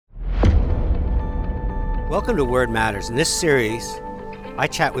Welcome to Word Matters. In this series, I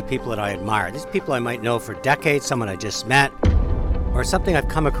chat with people that I admire. These people I might know for decades, someone I just met, or something I've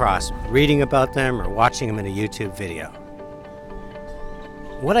come across reading about them or watching them in a YouTube video.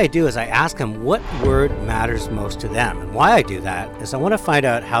 What I do is I ask them what word matters most to them. And why I do that is I want to find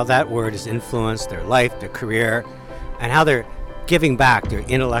out how that word has influenced their life, their career, and how they're giving back their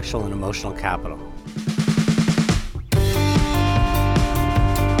intellectual and emotional capital.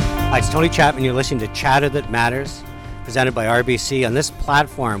 Hi, it's Tony Chapman. You're listening to Chatter That Matters, presented by RBC. On this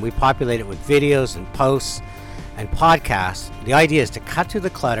platform, we populate it with videos and posts and podcasts. The idea is to cut through the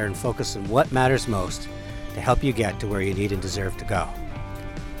clutter and focus on what matters most to help you get to where you need and deserve to go.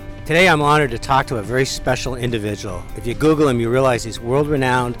 Today, I'm honored to talk to a very special individual. If you Google him, you realize he's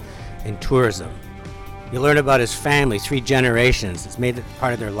world-renowned in tourism. You learn about his family, 3 generations. It's made it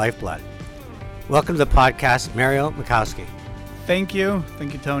part of their lifeblood. Welcome to the podcast, Mario Makowski. Thank you,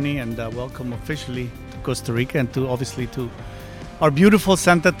 Tony, and welcome officially to Costa Rica and obviously to our beautiful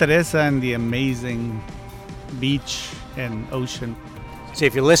Santa Teresa and the amazing beach and ocean. So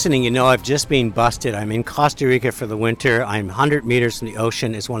if you're listening, you know I've just been busted. I'm in Costa Rica for the winter. I'm 100 meters from the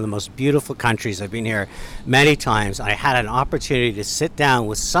ocean. It's one of the most beautiful countries. I've been here many times. I had an opportunity to sit down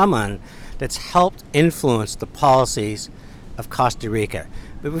with someone that's helped influence the policies of Costa Rica.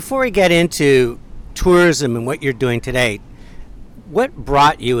 But before we get into tourism and what you're doing today, what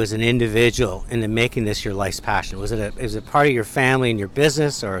brought you as an individual into making this your life's passion? Was it part of your family and your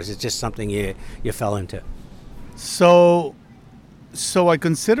business, or is it just something you fell into? So I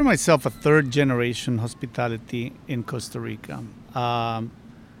consider myself a third generation hospitality in Costa Rica.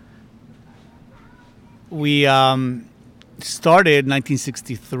 We started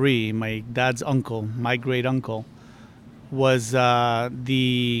 1963. My dad's uncle, my great uncle, was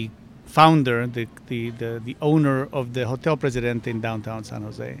the founder, the owner of the Hotel Presidente in downtown San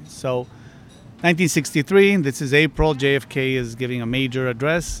Jose. So 1963, this is April, JFK is giving a major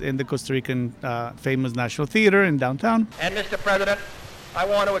address in the Costa Rican famous National Theater in downtown. And Mr. President, I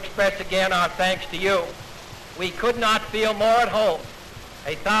want to express again our thanks to you. We could not feel more at home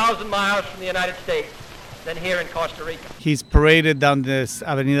 1,000 miles from the United States than here in Costa Rica. He's paraded down this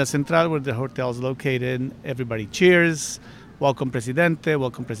Avenida Central where the hotel is located. Everybody cheers. Welcome Presidente,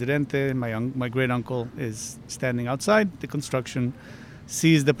 welcome Presidente. My great uncle is standing outside the construction,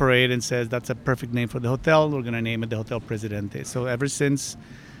 sees the parade and says, that's a perfect name for the hotel. We're going to name it the Hotel Presidente. So ever since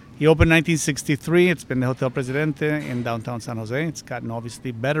he opened 1963, it's been the Hotel Presidente in downtown San Jose. It's gotten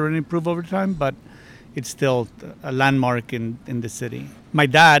obviously better and improved over time, but it's still a landmark in the city. My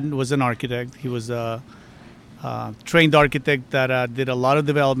dad was an architect. He was a trained architect that did a lot of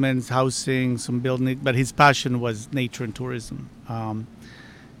developments, housing, some building, but his passion was nature and tourism.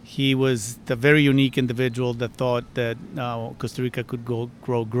 He was the very unique individual that thought that Costa Rica could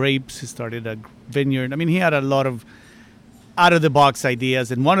grow grapes. He started a vineyard. I mean, he had a lot of out-of-the-box ideas,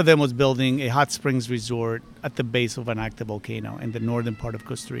 and one of them was building a hot springs resort at the base of an active volcano in the northern part of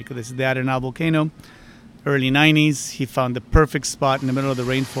Costa Rica. This is the Arenal volcano. Early 90s, he found the perfect spot in the middle of the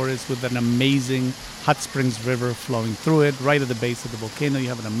rainforest with an amazing hot springs river flowing through it, right at the base of the volcano. You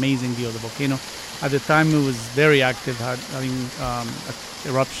have an amazing view of the volcano. At the time, it was very active, having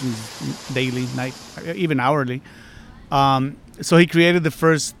eruptions daily, night, even hourly. So he created the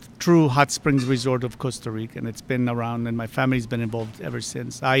first true hot springs resort of Costa Rica, and it's been around, and my family's been involved ever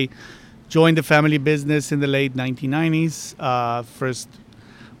since. I joined the family business in the late 1990s, first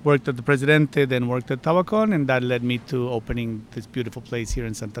worked at the Presidente, then worked at Tabacon, and that led me to opening this beautiful place here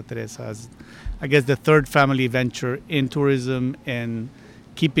in Santa Teresa as, I guess, the third family venture in tourism, and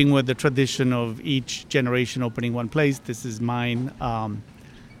keeping with the tradition of each generation opening one place. This is mine.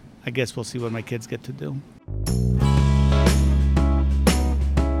 I guess we'll see what my kids get to do.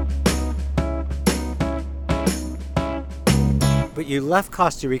 But you left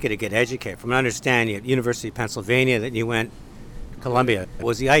Costa Rica to get educated. From what I understand, you at University of Pennsylvania, then you went Columbia.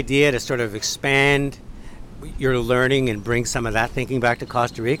 Was the idea to sort of expand your learning and bring some of that thinking back to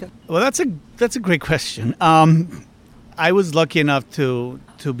Costa Rica? Well, that's a great question. I was lucky enough to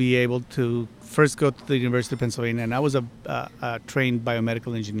be able to first go to the University of Pennsylvania, and I was a trained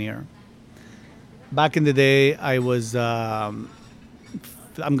biomedical engineer. Back in the day, I was, I'm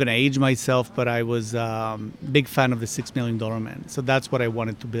going to age myself, but I was a big fan of the $6 Million Man. So that's what I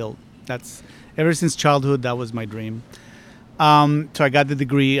wanted to build. Ever since childhood, that was my dream. So I got the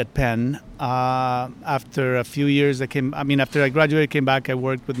degree at Penn. After a few years, after I graduated, I came back. I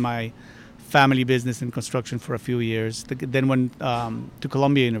worked with my family business in construction for a few years. Then went to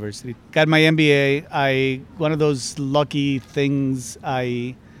Columbia University. Got my MBA. One of those lucky things,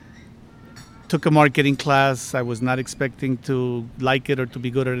 I took a marketing class. I was not expecting to like it or to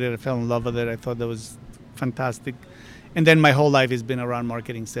be good at it. I fell in love with it. I thought that was fantastic. And then my whole life has been around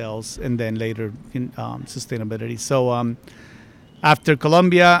marketing, sales, and then later in sustainability. So after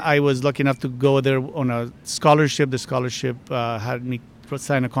Colombia, I was lucky enough to go there on a scholarship. The scholarship had me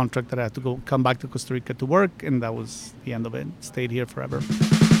sign a contract that I had to come back to Costa Rica to work, and that was the end of it. Stayed here forever.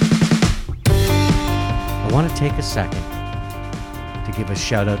 I want to take a second to give a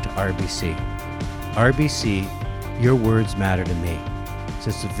shout out to RBC. RBC, your words matter to me.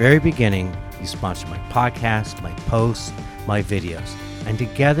 Since the very beginning, you sponsor my podcast, my posts, my videos. And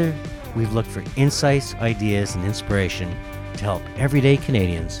together, we've looked for insights, ideas, and inspiration to help everyday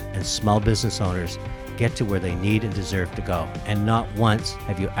Canadians and small business owners get to where they need and deserve to go. And not once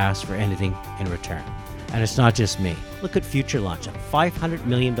have you asked for anything in return. And it's not just me. Look at Future Launch, a $500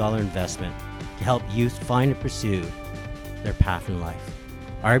 million investment to help youth find and pursue their path in life.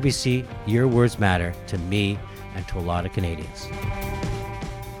 RBC, your words matter to me and to a lot of Canadians.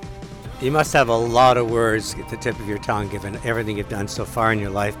 You must have a lot of words at the tip of your tongue given everything you've done so far in your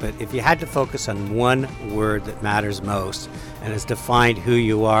life, but if you had to focus on one word that matters most and has defined who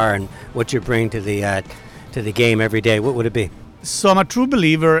you are and what you bring to the game every day, what would it be? So I'm a true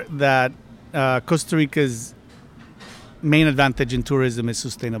believer that Costa Rica's main advantage in tourism is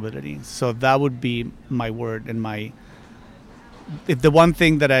sustainability. So that would be my word and if the one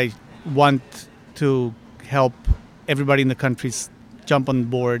thing that I want to help everybody in the country's jump on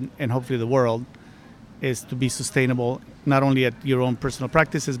board, and hopefully the world, is to be sustainable, not only at your own personal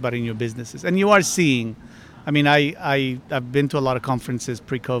practices, but in your businesses. And you are seeing, I've been to a lot of conferences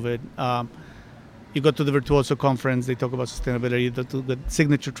pre-COVID. You go to the Virtuoso conference, they talk about sustainability. The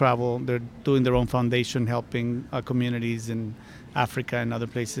Signature Travel, they're doing their own foundation, helping communities in Africa and other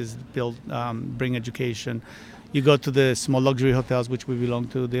places bring education. You go to the small luxury hotels, which we belong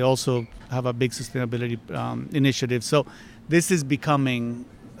to, they also have a big sustainability initiative. So this is becoming,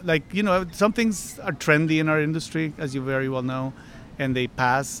 some things are trendy in our industry, as you very well know, and they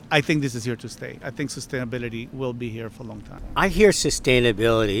pass. I think this is here to stay. I think sustainability will be here for a long time. I hear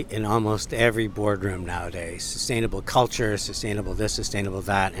sustainability in almost every boardroom nowadays. Sustainable culture, sustainable this, sustainable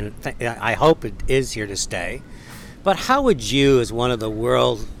that, and I hope it is here to stay. But how would you, as one of the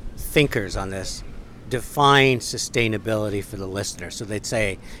world thinkers on this, define sustainability for the listener? So they'd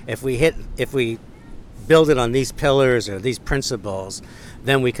say, if we build it on these pillars or these principles,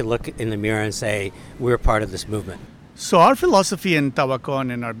 then we could look in the mirror and say, we're part of this movement. So our philosophy in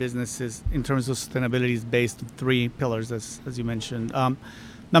Tabacón and our businesses in terms of sustainability is based on 3 pillars, as you mentioned.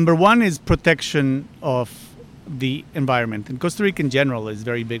 Number 1 is protection of the environment. And Costa Rica in general is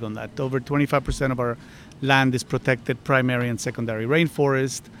very big on that. Over 25% of our land is protected primary and secondary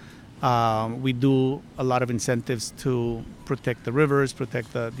rainforest. We do a lot of incentives to protect the rivers,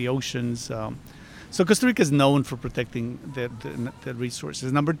 protect the oceans. So Costa Rica is known for protecting the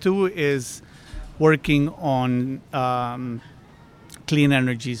resources. Number 2 is working on clean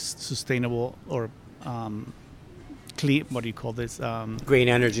energy, sustainable or clean. What do you call this? Green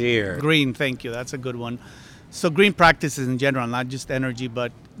energy or green. Thank you. That's a good one. So green practices in general, not just energy,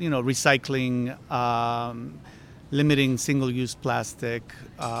 but recycling, limiting single-use plastic,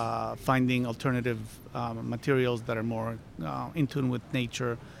 finding alternative materials that are more in tune with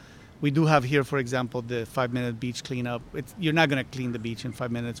nature. We do have here, for example, the 5-minute beach cleanup. You're not going to clean the beach in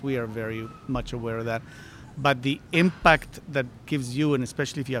 5 minutes. We are very much aware of that. But the impact that gives you, and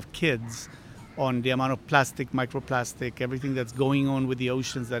especially if you have kids, on the amount of plastic, microplastic, everything that's going on with the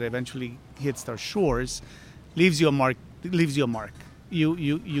oceans that eventually hits our shores, leaves you a mark.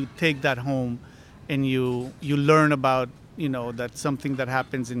 You take that home, and you learn about that's something that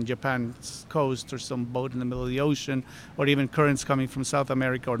happens in Japan's coast or some boat in the middle of the ocean, or even currents coming from South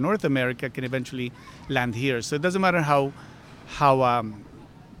America or North America can eventually land here. So it doesn't matter how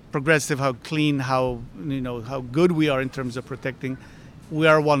progressive, how clean, how good we are in terms of protecting. We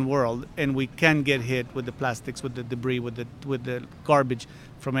are one world, and we can get hit with the plastics, with the debris, with the garbage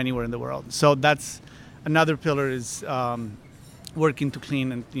from anywhere in the world. So that's another pillar is working to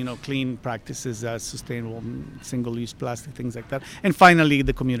clean practices as sustainable, single-use plastic, things like that. And finally,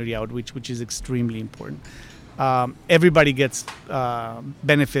 the community outreach, which is extremely important. Everybody gets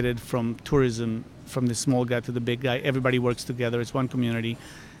benefited from tourism, from the small guy to the big guy. Everybody works together. It's one community.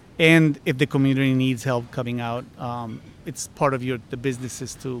 And if the community needs help coming out, it's part of the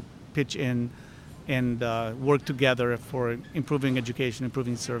businesses to pitch in and work together for improving education,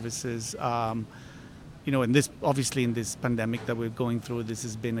 improving services. In this pandemic that we're going through, this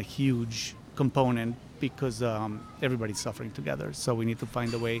has been a huge component because everybody's suffering together. So we need to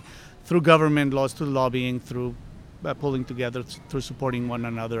find a way through government laws, through lobbying, through pulling together, through supporting one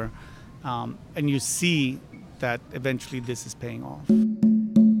another. And you see that eventually this is paying off.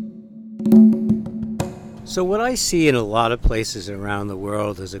 So what I see in a lot of places around the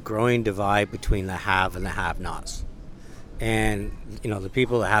world is a growing divide between the have and the have-nots. And, the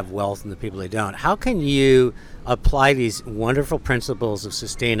people that have wealth and the people that don't. How can you apply these wonderful principles of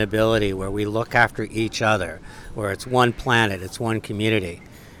sustainability where we look after each other, where it's one planet, it's one community?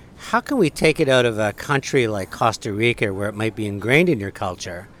 How can we take it out of a country like Costa Rica where it might be ingrained in your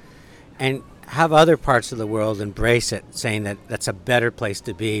culture and have other parts of the world embrace it, saying that that's a better place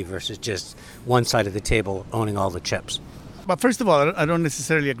to be versus just one side of the table owning all the chips? But first of all, I don't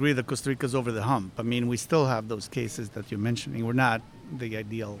necessarily agree that Costa Rica's over the hump. I mean, we still have those cases that you're mentioning. We're not the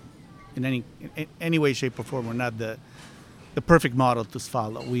ideal in any way, shape, or form. We're not the perfect model to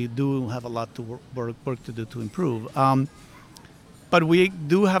follow. We do have a lot to work to do to improve. But we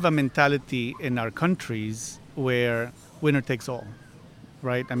do have a mentality in our countries where winner takes all,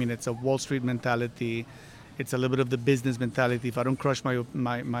 right? I mean, it's a Wall Street mentality. It's a little bit of the business mentality. If I don't crush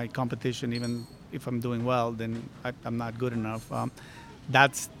my competition, even if I'm doing well, then I'm not good enough.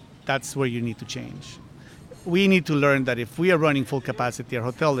 That's where you need to change. We need to learn that if we are running full capacity, our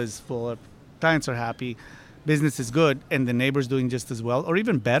hotel is full, our clients are happy, business is good, and the neighbor's doing just as well, or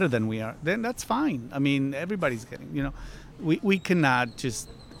even better than we are, then that's fine. I mean, everybody's getting, we cannot just,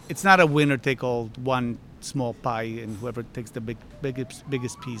 it's not a winner take all, one small pie, and whoever takes the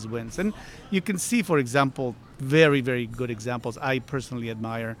biggest piece wins. And you can see, for example, very, very good examples. I personally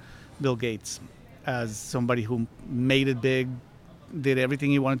admire Bill Gates as somebody who made it big, did everything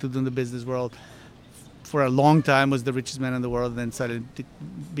he wanted to do in the business world. For a long time was the richest man in the world, and then suddenly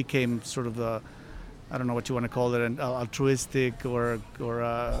became sort of I don't know what you want to call it, an altruistic or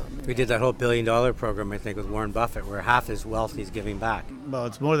We did that whole $1 billion program, I think, with Warren Buffett, where half his wealth he's giving back. Well,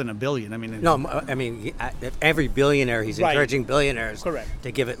 it's more than $1 billion. I mean, every billionaire, he's encouraging billionaires Correct.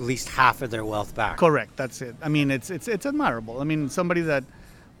 to give at least half of their wealth back. Correct, that's it. I mean, it's admirable. I mean, somebody that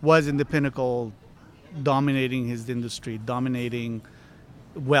was in the pinnacle, dominating his industry, dominating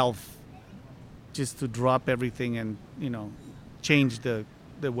wealth, just to drop everything and change the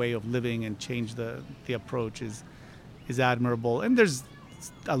way of living and change the approach is admirable. And there's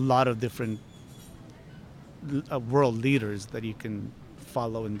a lot of different world leaders that you can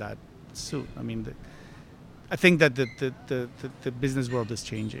follow in that suit. I mean, I think that the business world is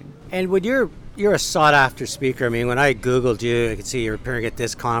changing. And when you're a sought after speaker, I mean, when I Googled you, I could see you're appearing at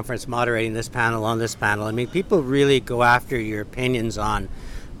this conference, moderating this panel, on this panel. I mean, people really go after your opinions on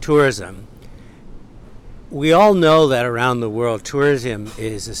tourism. We all know that around the world, tourism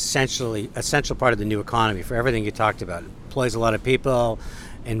is essential part of the new economy for everything you talked about. It employs a lot of people,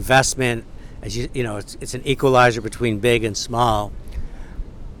 investment, it's an equalizer between big and small.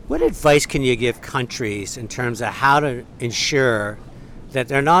 What advice can you give countries in terms of how to ensure that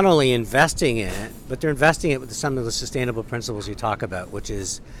they're not only investing in it, but they're investing it with some of the sustainable principles you talk about, which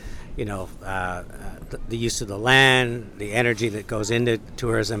is, the use of the land, the energy that goes into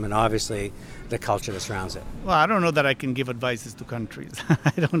tourism, and obviously the culture that surrounds it? Well, I don't know that I can give advices to countries.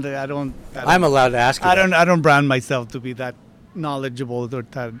 I'm allowed to ask you. I don't brand myself to be that knowledgeable or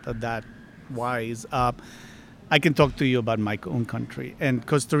that wise. I can talk to you about my own country. And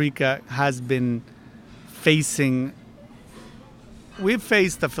Costa Rica has been we've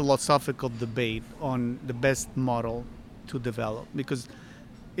faced a philosophical debate on the best model to develop. Because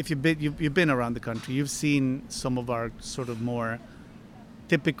if you've been around the country, you've seen some of our sort of more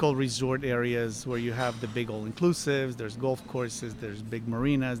typical resort areas where you have the big all-inclusives, there's golf courses, there's big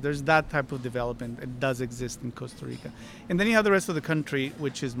marinas, there's that type of development. It does exist in Costa Rica. And then you have the rest of the country,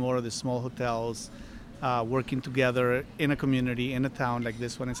 which is more of the small hotels, working together in a community, in a town like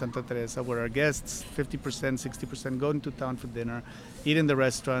this one in Santa Teresa, where our guests, 50%, 60%, go into town for dinner, eat in the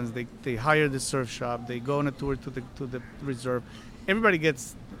restaurants, they hire the surf shop, they go on a tour to the reserve. Everybody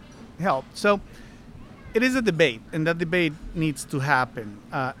gets help. So it is a debate, and that debate needs to happen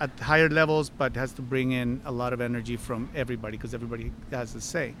at higher levels, but has to bring in a lot of energy from everybody, because everybody has a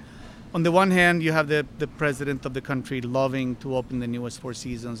say. On the one hand, you have the president of the country loving to open the newest Four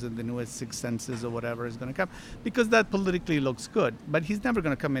Seasons and the newest Six Senses or whatever is going to come, because that politically looks good. But he's never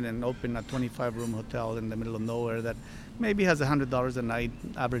going to come in and open a 25-room hotel in the middle of nowhere that maybe has $100 a night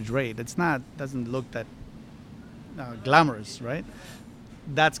average rate. Doesn't look that glamorous, right?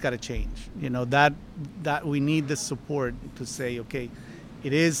 That's got to change. That we need the support to say, okay,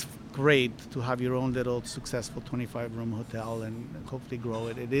 it is great to have your own little successful 25-room hotel and hopefully grow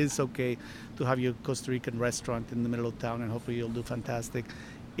it. It is okay to have your Costa Rican restaurant in the middle of town, and hopefully you'll do fantastic.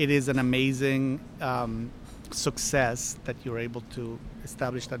 It is an amazing success that you're able to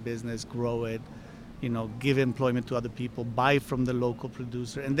establish that business, grow it, give employment to other people, buy from the local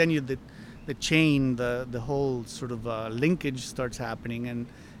producer, and then the chain, the whole sort of linkage starts happening, and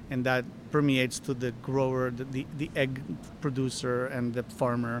and that permeates to the grower, the egg producer, and the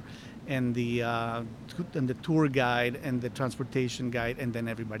farmer, and the tour guide, and the transportation guide, and then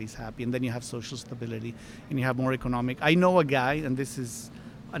everybody's happy. And then you have social stability, and you have more economic. I know a guy, and this is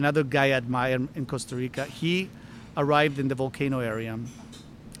another guy I admire in Costa Rica. He arrived in the volcano area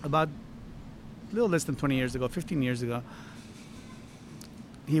about a little less than 20 years ago, 15 years ago.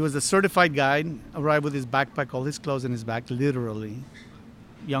 He was a certified guide, arrived with his backpack, all his clothes in his back, literally.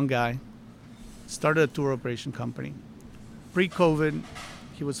 Young guy. Started a tour operation company. Pre-COVID,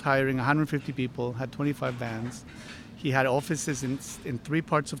 he was hiring 150 people, had 25 vans. He had offices in 3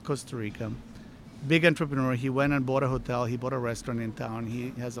 parts of Costa Rica. Big entrepreneur. He went and bought a hotel. He bought a restaurant in town.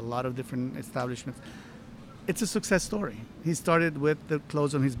 He has a lot of different establishments. It's a success story. He started with the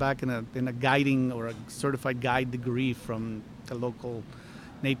clothes on his back in a guiding or a certified guide degree from the local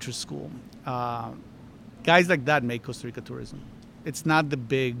nature school. Guys like that make Costa Rica tourism. It's not the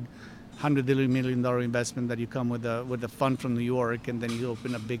big $100 million investment that you come with a fund from New York and then you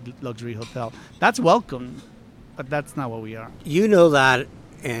open a big luxury hotel. That's welcome, but that's not what we are. You know that,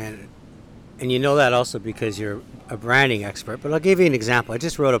 and you know that also because you're a branding expert. But I'll give you an example. I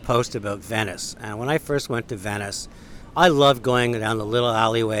just wrote a post about Venice, and when I first went to Venice, I loved going down the little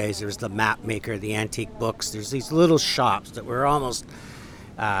alleyways. There was the map maker, the antique books. There's these little shops that were almost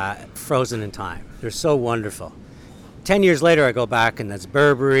frozen in time. They're so wonderful. 10 years later, I go back, and that's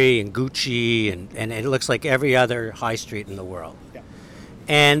Burberry and Gucci, and it looks like every other high street in the world. Yeah.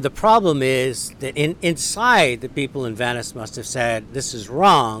 And the problem is that inside, the people in Venice must have said, this is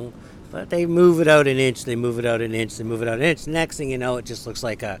wrong, but they move it out an inch, they move it out an inch, they move it out an inch. Next thing you know, it just looks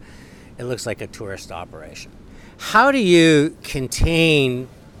like a tourist operation. How do you contain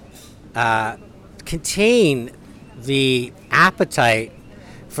the appetite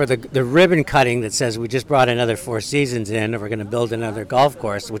for the ribbon cutting that says we just brought another 4 seasons in, and we're going to build another golf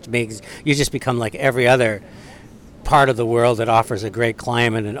course, which makes you just become like every other part of the world that offers a great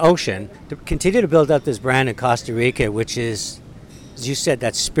climate and ocean, to continue to build up this brand in Costa Rica, which is, as you said,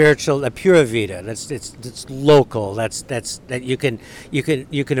 that's spiritual, that pura vida, that's local, that you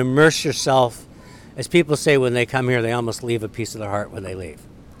can immerse yourself. As people say, when they come here, they almost leave a piece of their heart when they leave.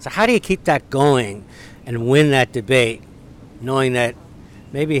 So how do you keep that going and win that debate, knowing that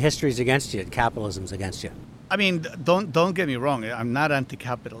maybe history's against you, capitalism's against you? I mean, don't get me wrong. I'm not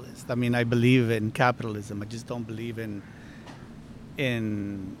anti-capitalist. I mean, I believe in capitalism. I just don't believe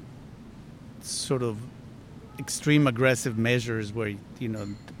in sort of extreme aggressive measures where,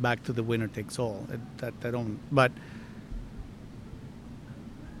 back to the winner takes all. That I don't. But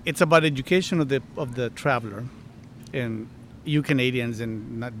it's about education of the traveler, and you Canadians,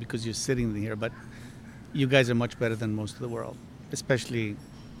 and not because you're sitting here, but you guys are much better than most of the world. Especially,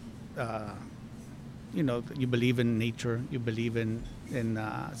 you believe in nature, you believe in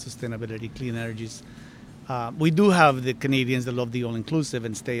sustainability, clean energies. We do have the Canadians that love the all-inclusive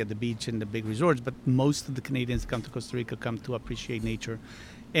and stay at the beach and the big resorts, but most of the Canadians come to Costa Rica come to appreciate nature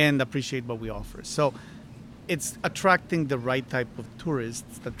and appreciate what we offer. So it's attracting the right type of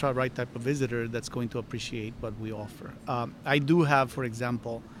tourists, the right type of visitor that's going to appreciate what we offer. I do have, for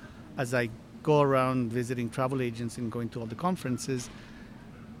example, as I go around visiting travel agents and going to all the conferences,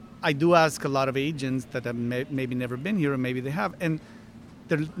 I do ask a lot of agents that have maybe never been here, or maybe they have, and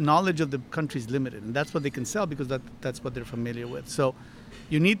their knowledge of the country is limited, and that's what they can sell because that's what they're familiar with. So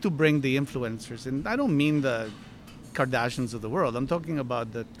you need to bring the influencers, and I don't mean the Kardashians of the world. I'm talking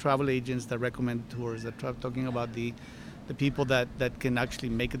about the travel agents that recommend tours, talking about the people that can actually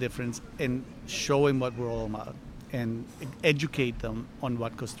make a difference and show them what we're all about, and educate them on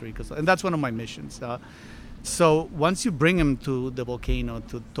what Costa Rica is. And that's one of my missions. So once you bring them to the volcano,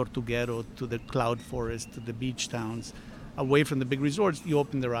 to Tortuguero, to the cloud forest, to the beach towns, away from the big resorts, you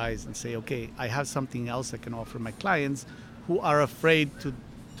open their eyes and say, okay, I have something else I can offer my clients who are afraid to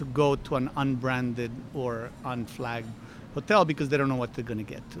go to an unbranded or unflagged hotel because they don't know what they're going to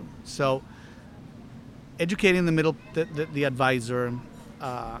get to. So educating the advisor,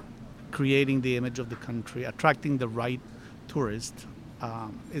 creating the image of the country, attracting the right tourist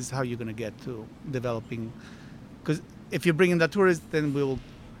is how you're going to get to developing. Because if you bring in that tourist, then we'll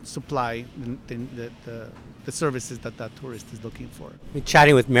supply the services that tourist is looking for. We're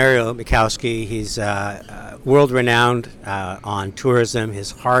chatting with Mario Mikowski. He's world-renowned on tourism.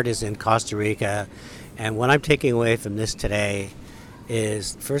 His heart is in Costa Rica. And what I'm taking away from this today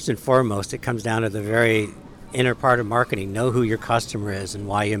is, first and foremost, it comes down to the very inner part of marketing. Know who your customer is and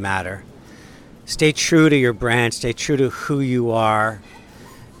why you matter. Stay true to your brand. Stay true to who you are.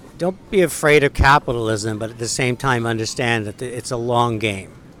 Don't be afraid of capitalism, but at the same time understand that it's a long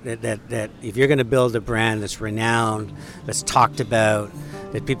game. That if you're going to build a brand that's renowned, that's talked about,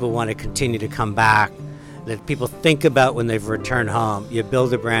 that people want to continue to come back, that people think about when they've returned home. You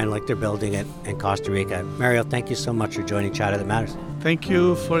build a brand like they're building it in Costa Rica. Mario, thank you so much for joining Chatter That Matters. Thank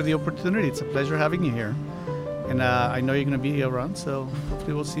you for the opportunity. It's a pleasure having you here. And I know you're going to be around, so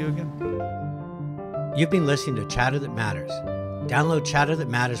hopefully we'll see you again. You've been listening to Chatter That Matters. Download Chatter That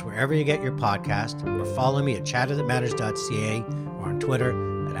Matters wherever you get your podcast, or follow me at chatterthatmatters.ca or on Twitter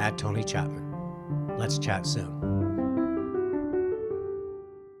at @TonyChapman. Let's chat soon.